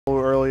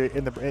early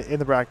in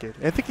the bracket.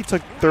 I think he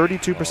took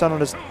 32% on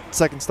his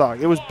second stock.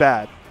 It was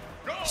bad.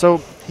 So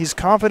he's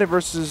confident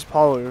versus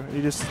Palu.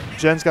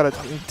 Jen's got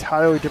an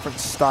entirely different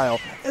style.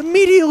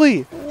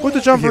 Immediately with the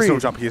jump read. He has no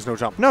jump. He has no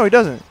jump. No, he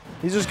doesn't.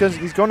 He's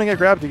going to get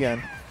grabbed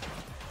again.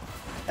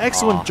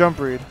 Excellent jump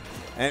read.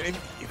 And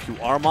if you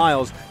are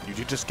Myles, you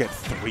do just get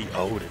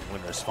 3-0'd in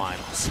winners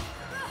finals.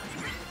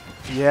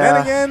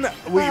 Yeah. Then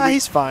again,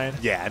 he's fine.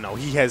 Yeah, no,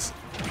 he has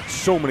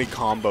so many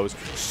combos,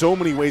 so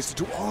many ways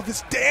to do all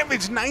this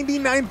damage.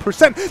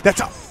 99%.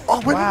 That's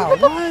wow.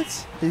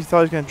 What? He thought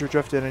he was going to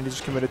drift in, and he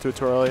just committed to it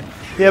too early.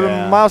 Yeah,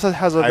 but Myles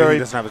has a very. He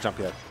doesn't have a jump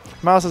yet.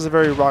 Myles has a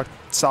very rock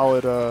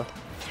solid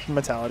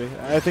mentality.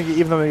 I think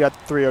even though he got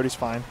 3-0'd, he's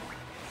fine.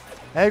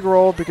 Egg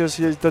roll because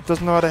he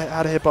doesn't know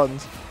how to hit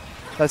buttons.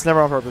 That's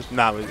never on purpose.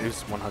 No, it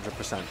was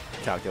 100%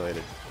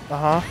 calculated.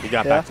 He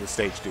got back to the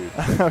stage, dude.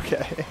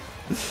 Okay.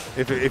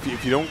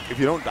 If you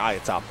don't die,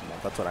 it's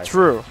optimal. That's what I say.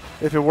 True.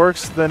 If it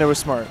works, then it was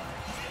smart.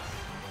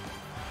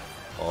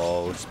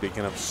 Oh,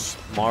 speaking of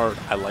smart,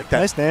 I like that.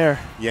 Nice nair.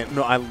 Yeah,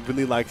 no, I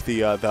really like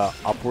the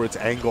upwards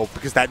angle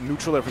because that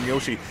neutral air from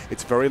Yoshi,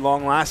 it's very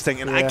long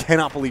lasting, and I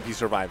cannot believe he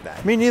survived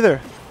that. Me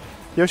neither.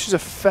 Yoshi's a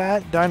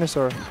fat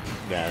dinosaur.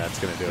 Yeah, that's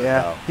gonna do it.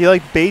 Yeah, he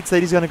like baits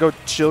that he's gonna go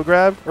shield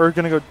grab or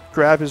gonna go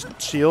grab his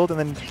shield and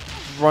then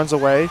runs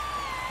away,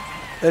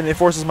 and it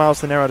forces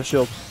Myles to nair out a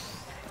shield.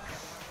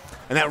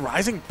 And that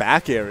rising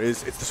back air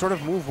it's the sort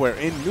of move where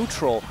in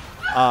neutral,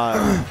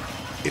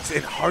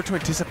 it's hard to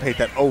anticipate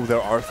that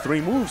there are 3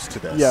 moves to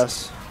this.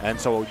 Yes.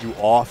 And so you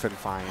often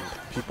find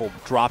people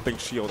dropping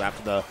shield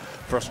after the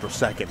first or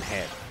second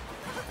hit.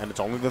 And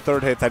it's only the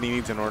 3rd hit that he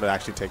needs in order to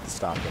actually take the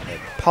stock hit.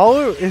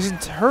 Palu,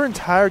 her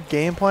entire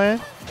game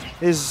plan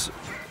is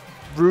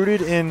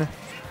rooted in,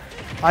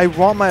 I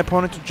want my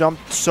opponent to jump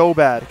so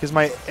bad because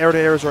my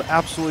air-to-airs are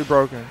absolutely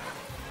broken.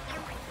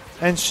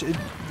 And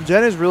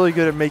Jen is really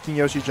good at making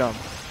Yoshi jump.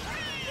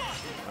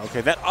 Okay,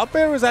 that up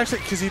air was actually,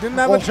 because he didn't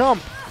have a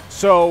jump.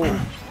 So,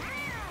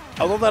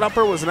 although that up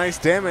air was nice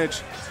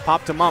damage,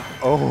 popped him up.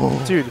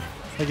 Oh. Dude,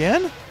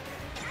 again?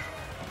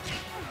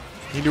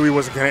 He knew he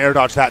wasn't going to air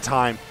dodge that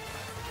time.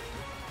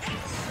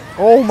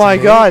 Oh my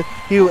god.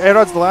 He air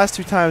dodged the last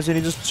 2 times and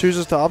he just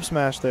chooses to up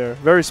smash there.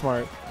 Very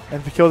smart.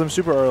 And he killed him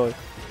super early.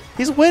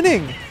 He's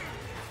winning.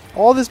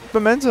 All this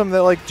momentum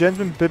that like Jen's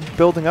been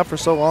building up for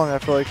so long, I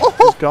feel like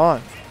is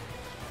gone.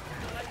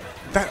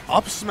 That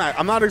up smash,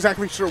 I'm not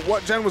exactly sure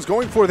what Jen was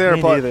going for there,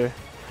 Me but neither.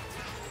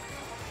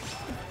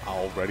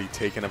 Already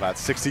taken about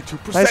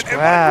 62%. Nice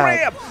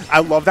grab. I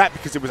love that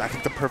because it was, I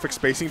think, the perfect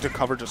spacing to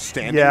cover just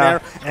standing there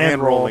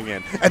and rolling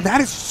in. And that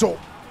is so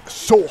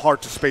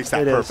hard to space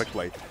that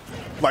perfectly.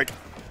 Like,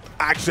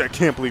 actually, I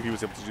can't believe he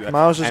was able to do that.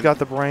 Myles just got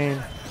the brain.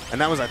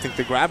 And that was, I think,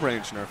 the grab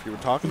range nerf you were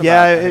talking about.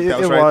 Yeah, that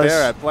was right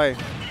there at play.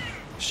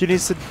 She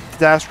needs to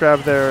dash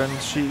grab there, and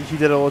he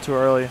did it a little too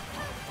early.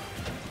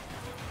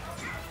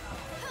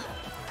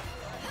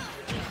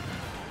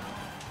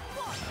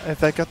 If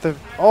that got the...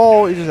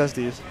 Oh, he just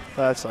SDs.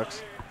 That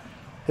sucks.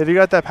 If he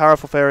got that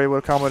powerful fairy, it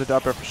would have comboed the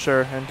up air for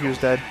sure, and he was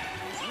dead.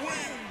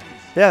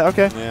 Yeah,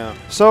 okay. Yeah.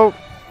 So,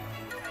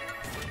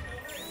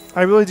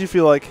 I really do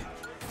feel like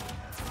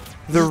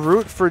the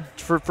route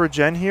for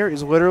Jen here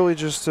is literally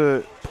just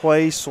to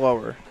play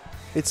slower.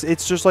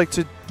 It's just like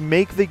to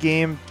make the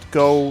game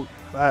go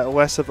at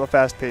less of a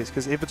fast pace,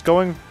 because if it's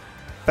going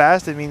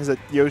fast, it means that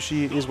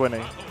Yoshi is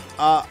winning.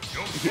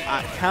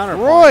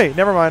 Counterpoint. Roy!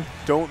 Never mind.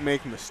 Don't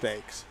make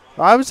mistakes.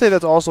 I would say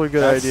that's also a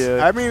good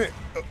idea. I mean,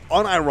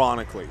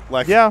 unironically.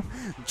 Like,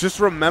 just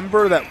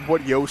remember that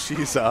what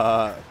Yoshi's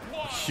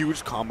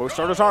huge combo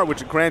starters are,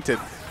 which, granted,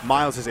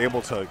 Myles is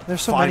able to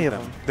There's so find many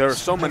them. of them. There are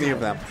so many of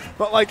them.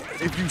 But, like,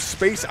 if you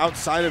space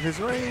outside of his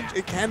range,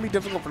 it can be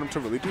difficult for him to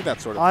really do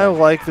that sort of thing. I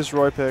like this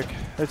Roy pick.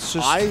 It's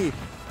just...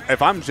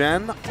 If I'm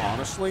Jen,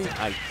 honestly,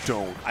 I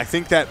don't. I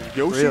think that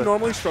Yoshi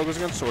normally struggles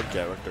against sword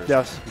characters.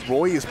 Yes.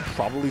 Roy is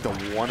probably the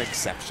one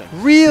exception.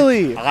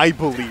 Really? I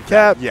believe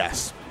Cap. that.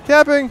 Yes.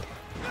 Capping.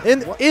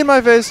 In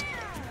my face.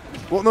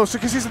 Well, no, so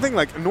because here's the thing,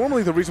 like,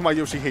 normally the reason why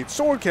Yoshi hates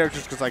sword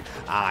characters is because, like,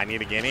 I need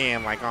to get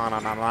in, like, on.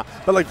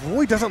 But, like,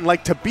 Roy doesn't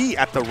like to be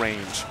at the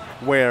range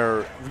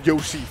where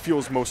Yoshi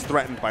feels most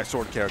threatened by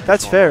sword characters.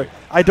 That's fair.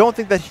 I don't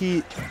think that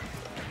he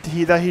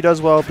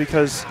does well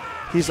because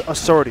he's a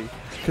swordy.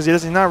 Because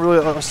he's not really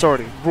a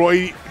swordy.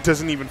 Roy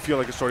doesn't even feel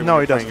like a swordy when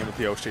he's playing in with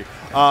Yoshi.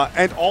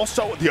 And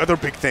also, the other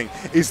big thing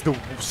is the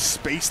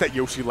space that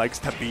Yoshi likes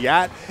to be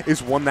at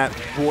is one that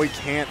Roy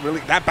can't really.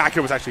 That back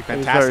air was actually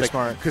fantastic.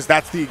 Because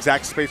that's the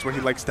exact space where he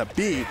likes to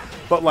be.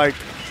 But, like,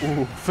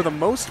 for the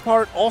most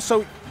part,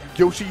 also,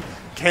 Yoshi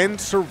can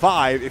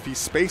survive if he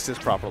spaces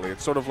properly.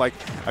 It's sort of like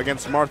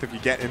against Marth, if you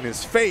get in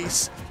his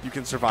face, you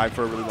can survive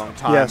for a really long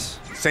time. Yes.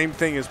 Same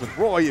thing as with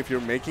Roy, if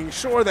you're making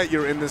sure that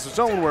you're in this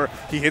zone where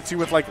he hits you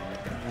with, like,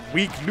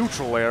 weak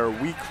neutral air,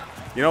 weak,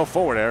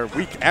 forward air,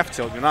 weak F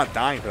tilt, you're not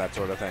dying for that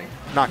sort of thing.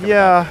 Not gonna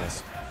die for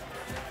this.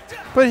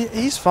 But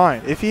he's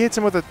fine. If he hits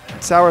him with a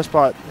sour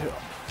spot,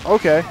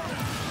 okay.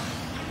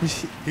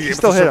 He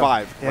still hit him.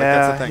 Like, yeah,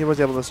 that's the thing. he was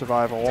able to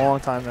survive a long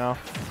time now.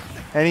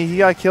 And he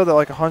got killed at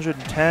like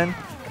 110.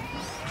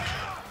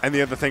 And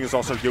the other thing is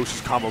also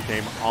Yoshi's combo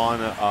game on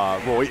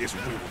Roy is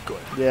really good.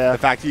 Yeah. The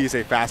fact he is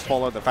a fast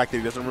faller, the fact that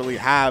he doesn't really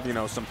have, you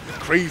know, some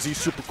crazy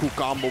super cool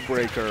combo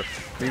breaker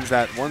means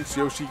that once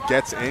Yoshi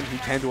gets in, he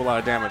can do a lot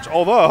of damage.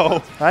 Although...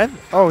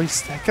 he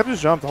kept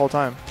his jump the whole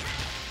time.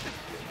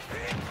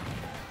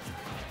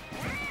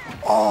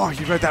 Oh,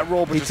 he read that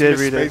roll, but just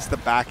misspaced the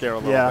back air a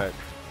little bit.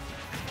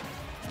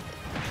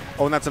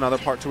 Oh, and that's another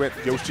part to it.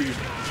 Yoshi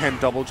can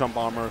double jump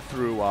armor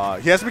through...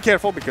 he has to be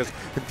careful because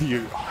the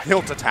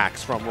hilt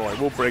attacks from Roy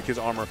will break his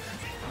armor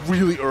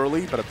really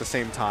early, but at the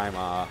same time,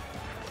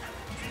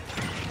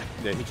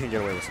 yeah, he can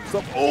get away with some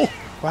stuff. Oh!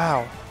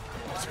 Wow.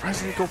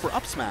 Surprisingly go for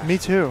up smash. Me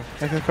too.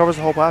 It covers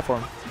the whole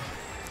platform.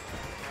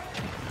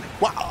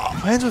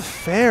 Wow. Lands with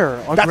fair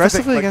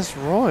aggressively against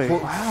Roy.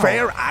 Well,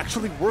 fair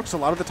actually works a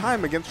lot of the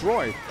time against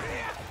Roy.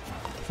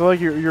 I feel like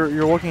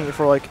you're looking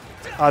for like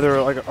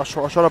either like a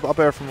short up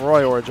air from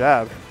Roy or a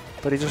jab,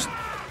 but he just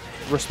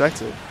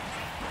respects it.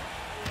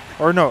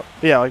 Or no,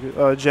 yeah,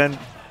 like Jen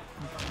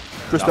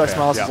respects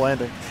Myles'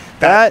 landing.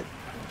 That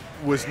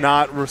was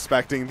not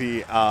respecting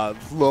the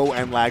low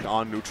end lag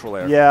on neutral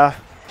air. Yeah,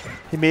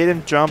 he made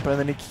him jump and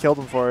then he killed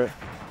him for it.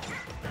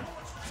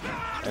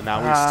 And now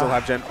we still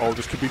have Jen. Oh,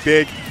 this could be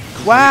big.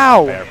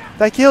 Wow,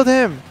 that killed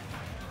him.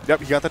 Yep,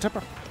 he got the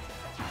tipper.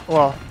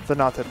 Well, the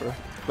not tipper.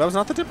 That was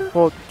not the tipper?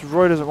 Well,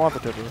 Roy doesn't want the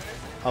tipper.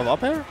 Of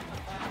up air?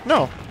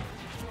 No.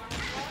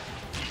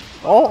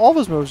 All of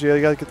his moves,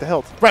 you gotta get the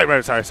hilt.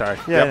 Right. Sorry.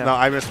 Yeah, yep, no,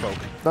 I misspoke.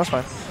 That's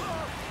fine.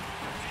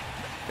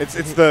 It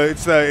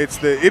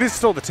is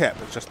still the tip.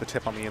 It's just the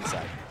tip on the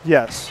inside.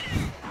 Yes.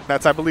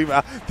 That's, I believe,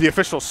 the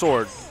official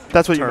sword.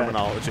 That's what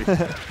terminology. You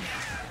meant.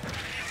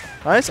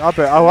 Nice up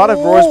air. A lot of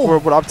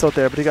Roy's would up tilt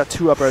there, but he got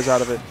 2 up airs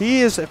out of it.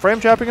 He is frame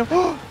trapping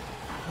him.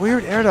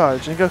 Weird air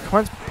dodge and got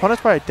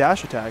punished by a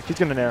dash attack. He's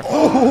gonna nair.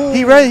 Oh.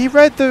 He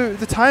read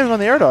the timing on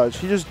the air dodge.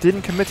 He just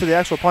didn't commit to the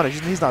actual punish.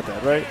 He's not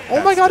dead, right?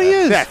 Oh my God, he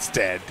is. That's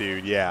dead,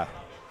 dude. Yeah.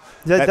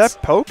 That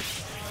poke?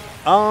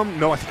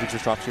 No, I think he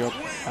just dropped shield.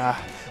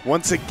 Ah.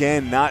 Once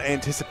again, not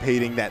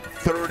anticipating that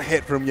third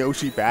hit from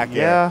Yoshi back air.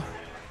 Yeah.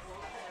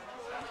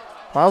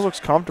 Myles looks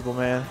comfortable,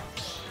 man.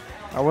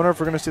 I wonder if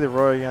we're gonna see the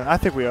Roy again. I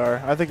think we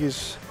are. I think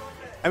he's.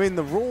 I mean,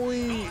 the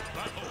Roy.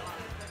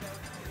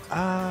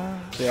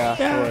 Yeah,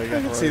 I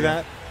can see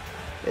that.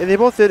 They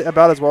both did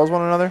about as well as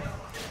one another.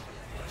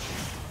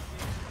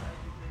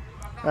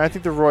 And I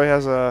think the Roy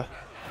has a...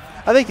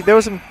 I think there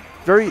was some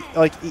very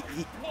like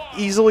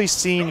easily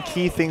seen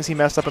key things he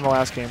messed up in the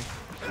last game.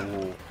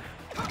 Ooh.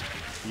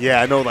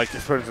 Yeah, I know, like,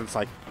 for instance,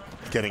 like,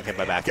 getting hit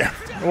by back air.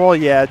 Well,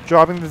 yeah,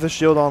 dropping the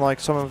shield on, like,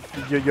 some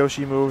of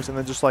Yoshi moves and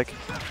then just, like,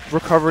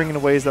 recovering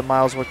in ways that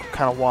Myles would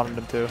kind of wanted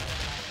him to.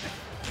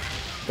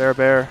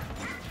 Bear.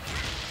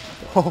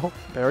 Oh,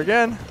 bear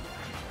again.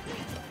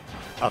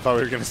 I thought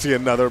we were going to see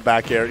another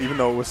back air, even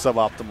though it was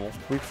suboptimal.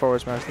 Weak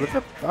forward smash.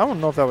 I don't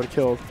know if that would have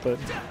killed, but...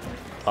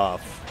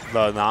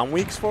 The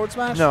non-weak forward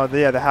smash? No,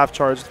 the half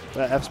charged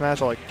F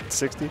smash at like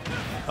 60.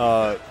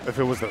 If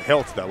it was the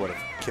hilt, that would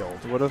have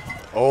killed. Would have?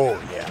 Oh,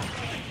 yeah.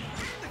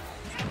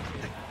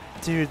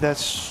 Dude, that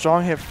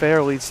strong hit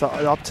fair leads to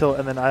up tilt,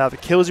 and then either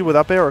kills you with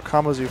up air or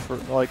combos you for,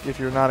 like, if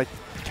you're not a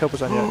kill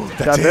percent yet.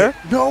 That's it. There?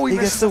 No, he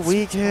gets the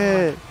weak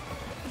hit.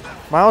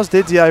 Myles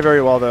did DI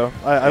very well, though.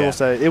 I will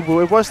say. It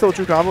was still a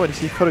true combo, and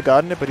he could have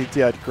gotten it, but he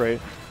DI'd great.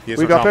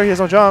 We got there, he has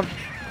no jump.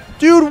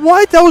 Dude,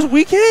 what? That was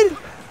weak hit?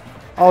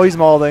 Oh, he's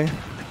molding.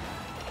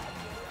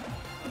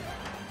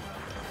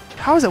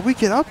 How is that weak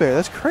hit up there?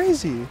 That's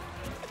crazy.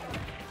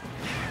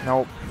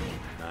 Nope.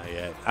 Not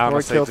yet.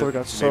 Honestly,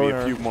 maybe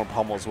a few more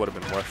pummels would have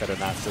been worth it in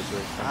that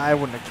situation. I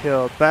wouldn't have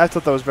killed. But I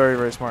thought that was very,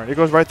 very smart. It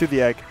goes right through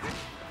the egg.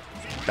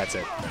 That's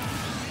it.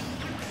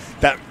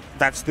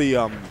 That's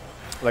the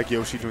like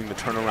Yoshi doing the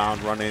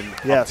turnaround run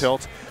in up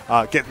tilt.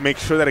 Make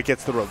sure that it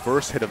gets the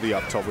reverse hit of the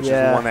up tilt, which is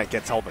the one that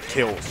gets all the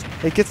kills.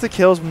 It gets the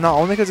kills not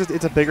only because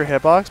it's a bigger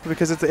hitbox, but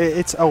because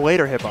it's a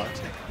later hitbox.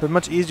 It's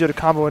much easier to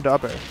combo into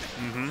up air.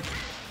 Mm-hmm.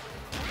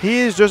 He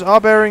is just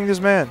up airing this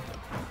man.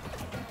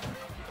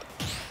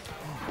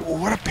 Oh,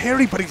 what a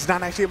parry, but he's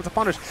not actually able to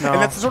punish. No. And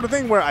that's the sort of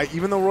thing where,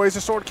 even though Roy is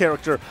a sword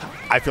character,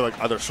 I feel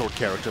like other sword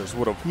characters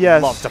would have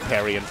loved to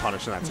parry and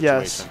punish in that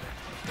situation. Yes.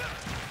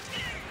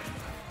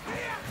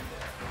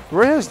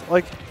 Roy has,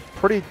 like,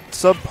 pretty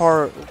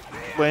subpar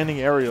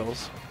landing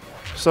aerials.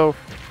 So,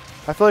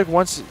 I feel like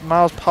once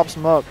Myles pops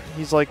him up,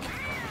 he's, like,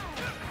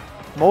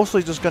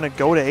 mostly just going to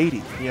go to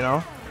 80, you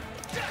know?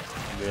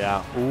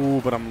 Yeah.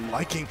 Ooh, but I'm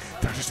liking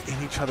they're just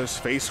in each other's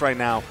face right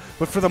now.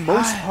 But for the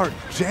most part,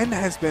 Jen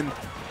has been...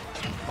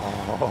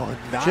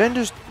 Jen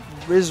just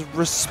is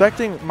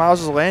respecting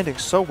Myles' landing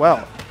so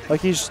well.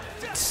 Like, he's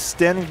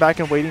standing back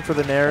and waiting for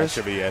the nairs.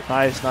 That should be it.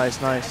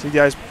 Nice. He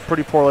dies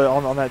pretty poorly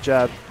on that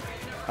jab.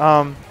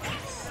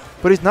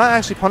 But he's not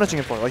actually punishing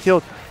him for it. Like,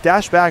 he'll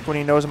dash back when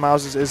he knows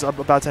Myles is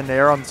about to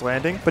nair on his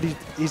landing, but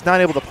he's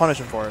not able to punish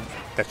him for it.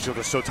 That shield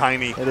is so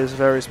tiny. It is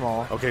very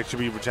small. Okay, it should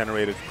be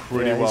regenerated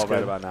pretty well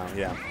right about now.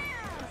 Yeah.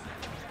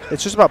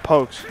 It's just about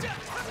pokes.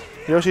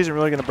 Yoshi isn't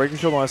really going to break your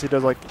shield unless he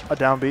does, like, a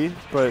down B,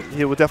 but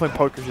he will definitely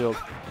poke your shield.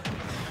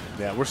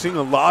 Yeah, we're seeing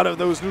a lot of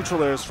those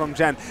neutral airs from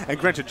Jen. And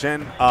granted,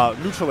 Jen,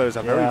 neutral air is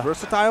a very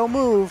versatile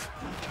move,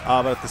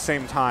 but at the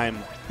same time...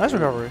 Nice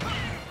recovery.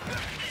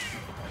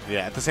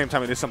 Yeah, at the same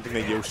time, it is something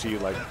that Yoshi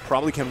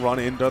probably can run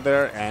into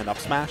there and up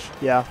smash.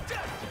 Yeah.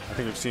 I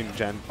think we've seen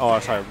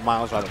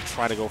Myles rather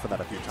try to go for that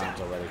a few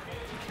times already.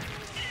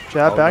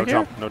 Jab back no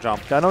here? Jump, no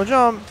jump. Got no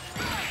jump.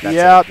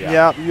 Yep,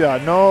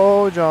 yeah,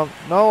 no jump.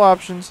 No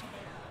options.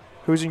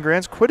 Who's in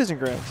grants? Quit is in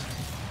grants.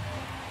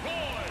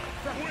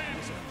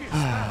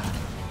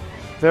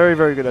 Very,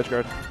 very good edge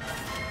guard.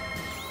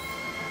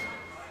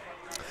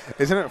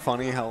 Isn't it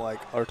funny how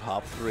our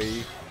top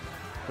 3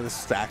 for the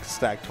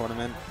stack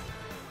tournament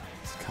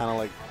is kind of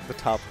like the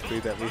top 3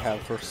 that we have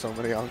for so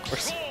many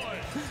Encores?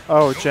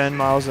 Oh, Jen,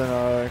 Myles, and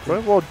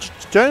well,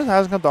 Jen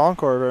hasn't come to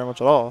Encore very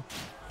much at all.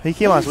 He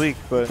came last week,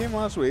 but he came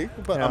last week,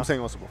 but I'm saying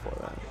also before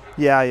that.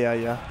 Yeah.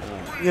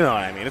 You know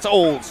what I mean? It's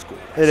old school.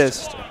 It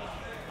is.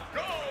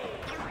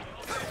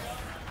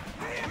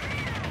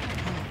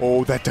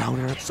 Oh, that down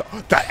air!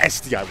 That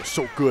SDI was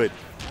so good.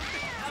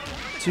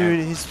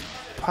 Dude, his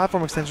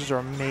platform extensions are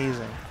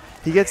amazing.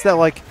 He gets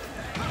that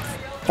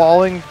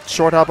falling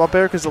short hop up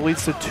air because it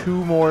leads to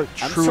 2 more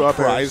true up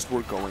airs. I'm surprised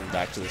we're going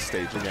back to the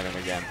stage again and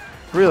again.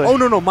 Really? Oh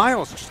no,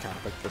 Myles just kind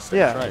of picked this stage.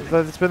 Yeah,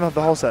 right. It's been the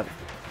whole set.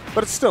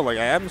 But it's still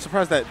I'm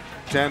surprised that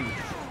Jen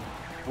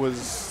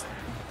was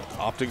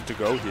opting to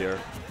go here.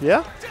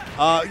 Yeah?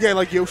 Yeah,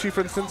 like Yoshi,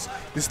 for instance,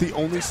 this is the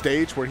only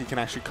stage where he can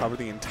actually cover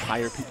the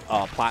entire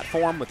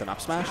platform with an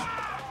up smash.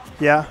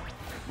 Yeah.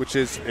 Which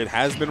it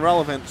has been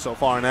relevant so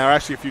far, and there are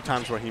actually a few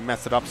times where he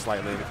messed it up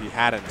slightly, and if he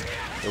hadn't,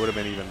 it would have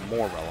been even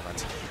more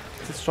relevant.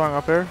 It's a strong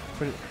up air.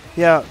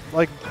 Yeah,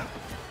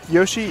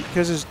 Yoshi,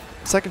 because his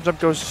second jump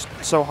goes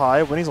so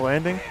high, when he's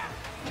landing,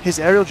 his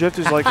aerial drift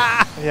is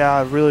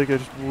really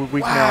good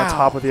weak now on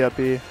top of the up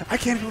B. I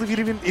can't believe he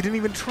didn't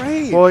even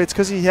trade. Well, it's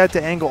because he had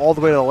to angle all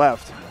the way to the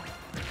left.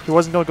 He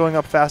wasn't going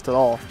up fast at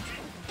all.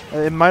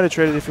 It might have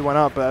traded if he went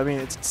up, but I mean,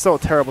 it's still a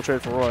terrible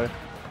trade for Roy.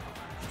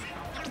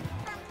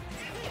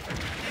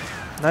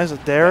 Nice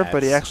there,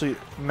 but he actually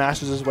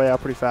mashes his way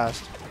out pretty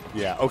fast.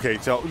 Yeah, okay,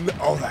 so,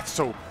 that's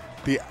so,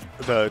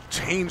 the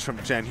change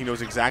from Jen, he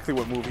knows exactly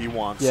what move he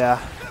wants. Yeah.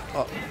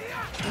 Wow.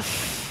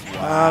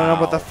 I don't know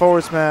about the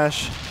forward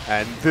smash.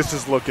 And this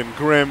is looking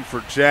grim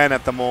for Jen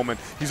at the moment.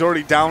 He's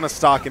already down a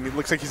stock, and it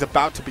looks like he's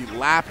about to be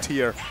lapped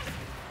here.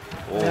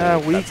 Oh, yeah,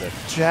 weak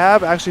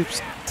jab actually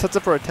sets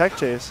up for a tech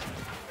chase.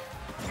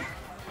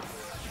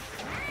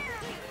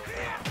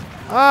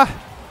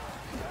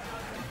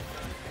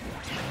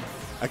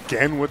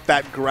 Again with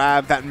that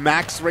grab, that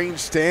max range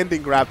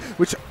standing grab,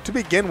 which to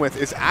begin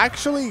with is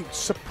actually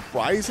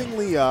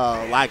surprisingly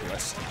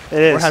lagless.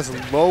 It is. Or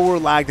has lower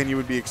lag than you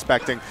would be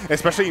expecting,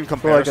 especially in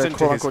comparison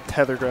to his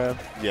tether grab.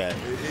 Yeah,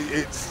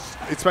 it's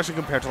especially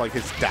compared to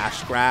his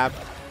dash grab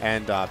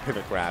and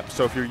pivot grab.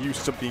 So if you're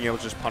used to being able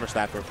to just punish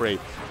that for free,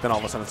 then all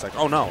of a sudden it's like,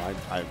 oh no,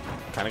 I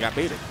kind of got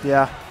baited.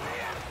 Yeah.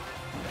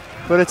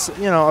 But it's,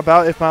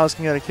 about if Myles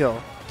can get a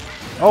kill.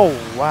 Oh,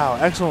 wow.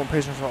 Excellent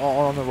patience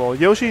on the roll.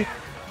 Yoshi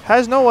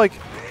has no,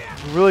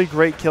 really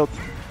great kill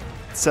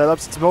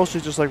setups. It's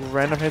mostly just,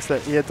 random hits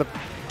that he ends up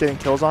getting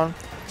kills on.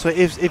 So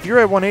if you're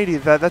at 180,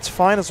 that's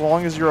fine as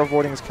long as you're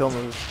avoiding his kill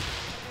moves.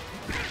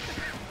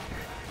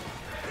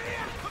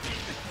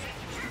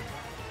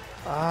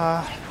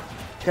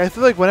 Yeah, I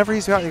feel like whenever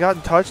he's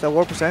gotten touched at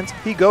low percent,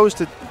 he goes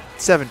to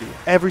 70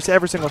 every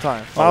single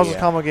time. Myles'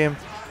 combo game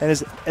and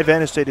his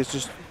advantage state is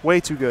just way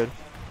too good.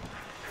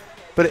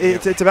 But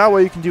it's about what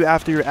you can do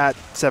after you're at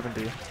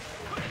 70.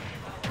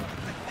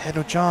 Head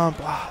no jump.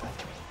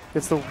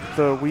 It's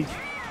the weak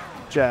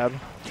jab.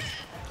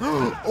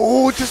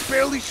 Oh, it just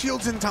barely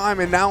shields in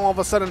time, and now all of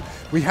a sudden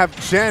we have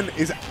Jen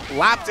is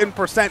lapped in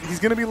percent. He's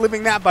going to be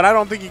living that, but I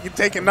don't think he can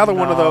take another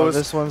one of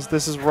those.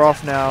 This is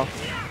rough now.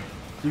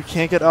 You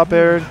can't get up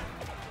aired.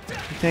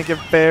 You can't get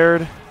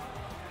bared.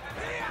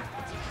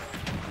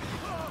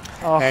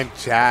 Oh. And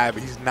jab.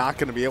 He's not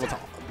going to be able to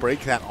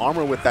break that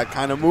armor with that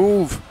kind of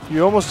move.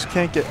 You almost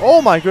can't get...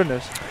 Oh, my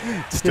goodness.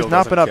 Still He's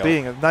not been up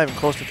being. Not even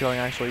close to killing,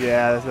 actually.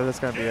 Yeah, that's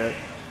going to be it.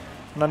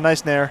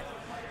 Nice nair.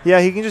 Yeah,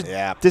 he can just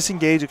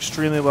disengage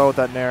extremely well with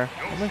that nair.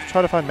 I'm going to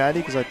try to find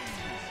Maddie because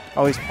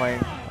oh, he's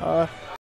playing.